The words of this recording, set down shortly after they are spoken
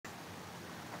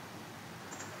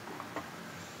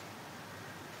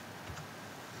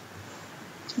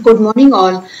Good morning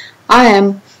all. I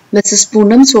am Mrs.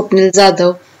 Poonam Swapnil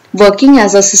Jadhav, working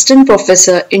as Assistant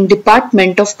Professor in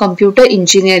Department of Computer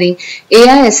Engineering,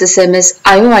 AISSMS,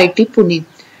 IOIT Pune.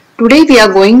 Today we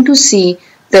are going to see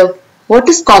the what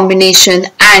is combination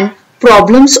and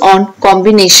problems on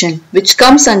combination, which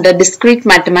comes under discrete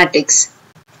mathematics.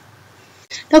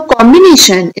 The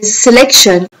combination is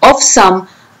selection of some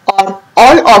or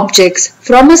all objects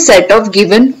from a set of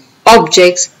given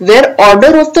objects where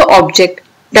order of the object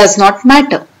does not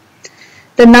matter.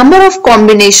 The number of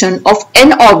combination of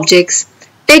n objects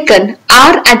taken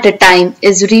r at a time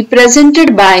is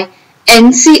represented by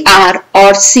NCR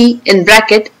or C in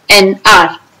bracket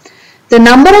NR. The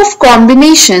number of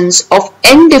combinations of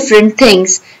n different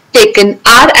things taken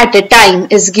r at a time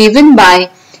is given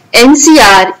by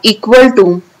NCR equal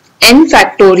to n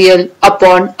factorial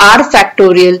upon r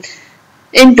factorial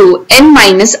into n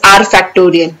minus r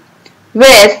factorial,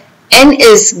 where n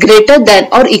is greater than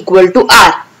or equal to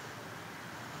r.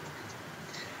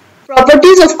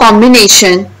 Properties of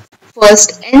combination.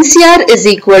 First, NCR is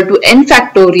equal to n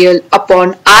factorial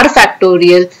upon r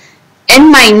factorial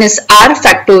n minus r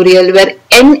factorial, where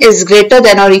n is greater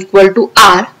than or equal to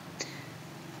r.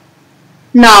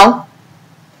 Now,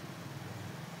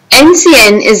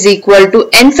 NCN is equal to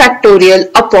n factorial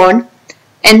upon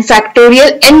n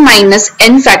factorial n minus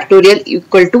n factorial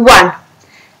equal to 1.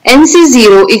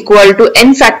 NC0 equal to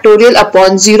n factorial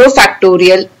upon 0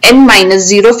 factorial n minus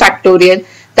 0 factorial,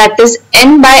 that is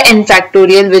n by n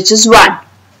factorial, which is 1.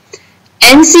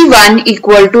 NC1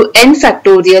 equal to n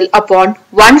factorial upon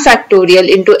 1 factorial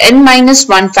into n minus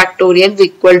 1 factorial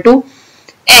equal to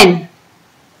n.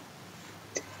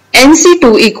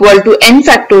 NC2 equal to n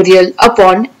factorial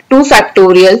upon 2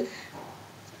 factorial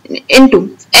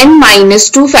into n minus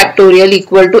 2 factorial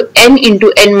equal to n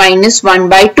into n minus 1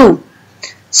 by 2.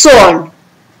 So on.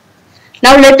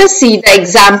 Now let us see the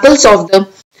examples of the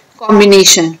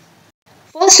combination.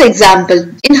 First example,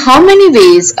 in how many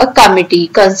ways a committee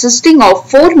consisting of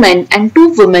 4 men and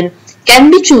 2 women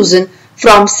can be chosen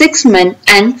from 6 men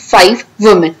and 5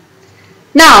 women?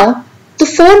 Now, the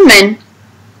 4 men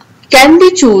can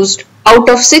be chosen out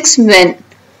of 6 men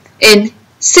in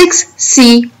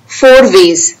 6C4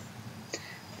 ways,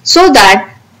 so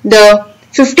that the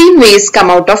 15 ways come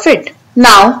out of it.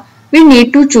 Now, we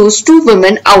need to choose 2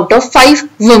 women out of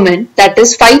 5 women, that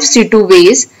is 5C2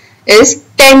 ways is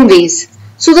 10 ways.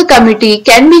 So the committee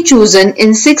can be chosen in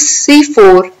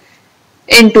 6C4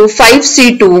 into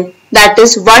 5C2, that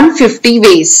is 150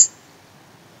 ways.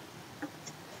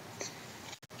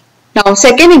 Now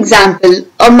second example,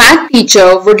 a math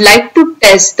teacher would like to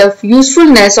test the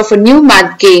usefulness of a new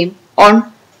math game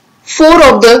on 4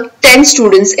 of the 10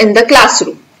 students in the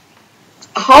classroom.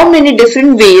 How many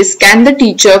different ways can the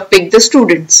teacher pick the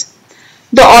students?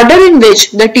 The order in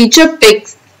which the teacher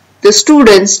picks the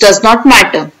students does not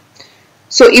matter.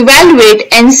 So evaluate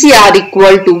NCR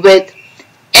equal to with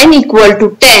n equal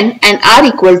to 10 and r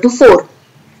equal to 4.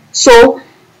 So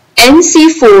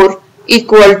NC4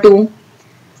 equal to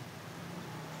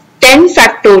 10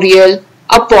 factorial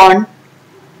upon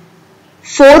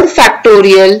 4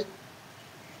 factorial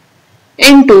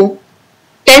into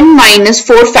 10 minus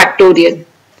 4 factorial.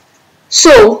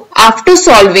 So after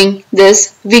solving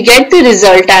this, we get the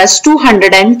result as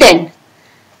 210.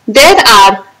 There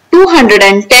are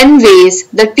 210 ways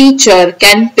the teacher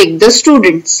can pick the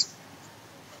students.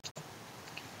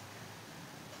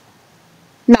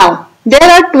 Now, there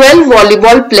are 12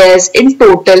 volleyball players in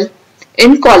total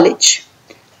in college,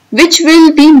 which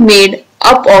will be made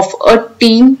up of a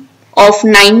team of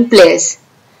 9 players.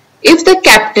 If the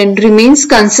captain remains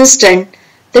consistent,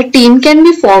 the team can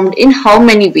be formed in how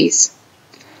many ways?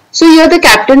 So here the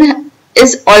captain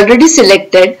is already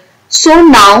selected. So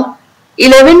now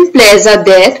 11 players are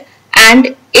there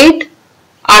and 8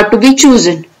 are to be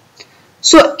chosen.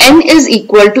 So n is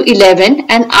equal to 11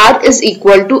 and r is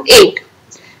equal to 8.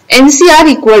 NCR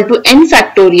equal to n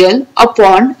factorial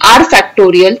upon r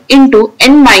factorial into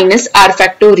n minus r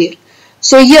factorial.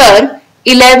 So here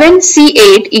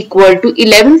 11C8 equal to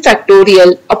 11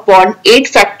 factorial upon 8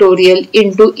 factorial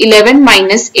into 11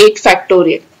 minus 8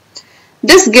 factorial.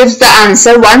 This gives the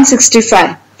answer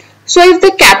 165. So if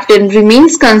the captain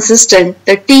remains consistent,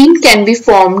 the team can be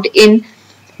formed in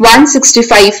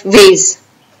 165 ways.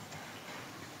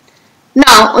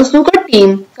 Now a snooker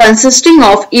team consisting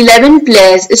of 11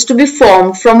 players is to be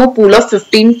formed from a pool of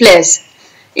 15 players.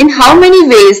 In how many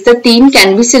ways the team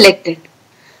can be selected?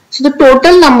 So the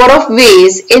total number of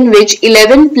ways in which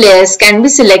 11 players can be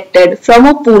selected from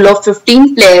a pool of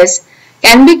 15 players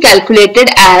can be calculated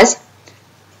as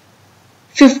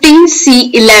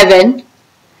 15C11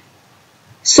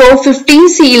 So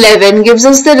 15C11 gives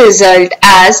us the result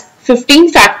as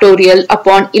 15 factorial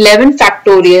upon 11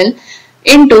 factorial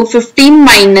into 15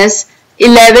 minus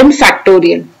 11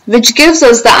 factorial, which gives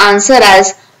us the answer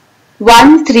as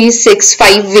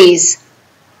 1365 ways.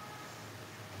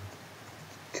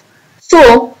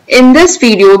 So in this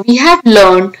video we have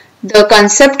learned the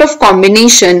concept of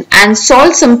combination and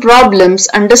solved some problems,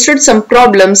 understood some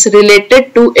problems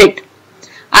related to it.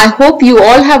 I hope you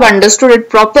all have understood it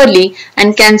properly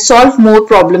and can solve more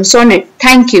problems on it.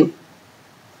 Thank you.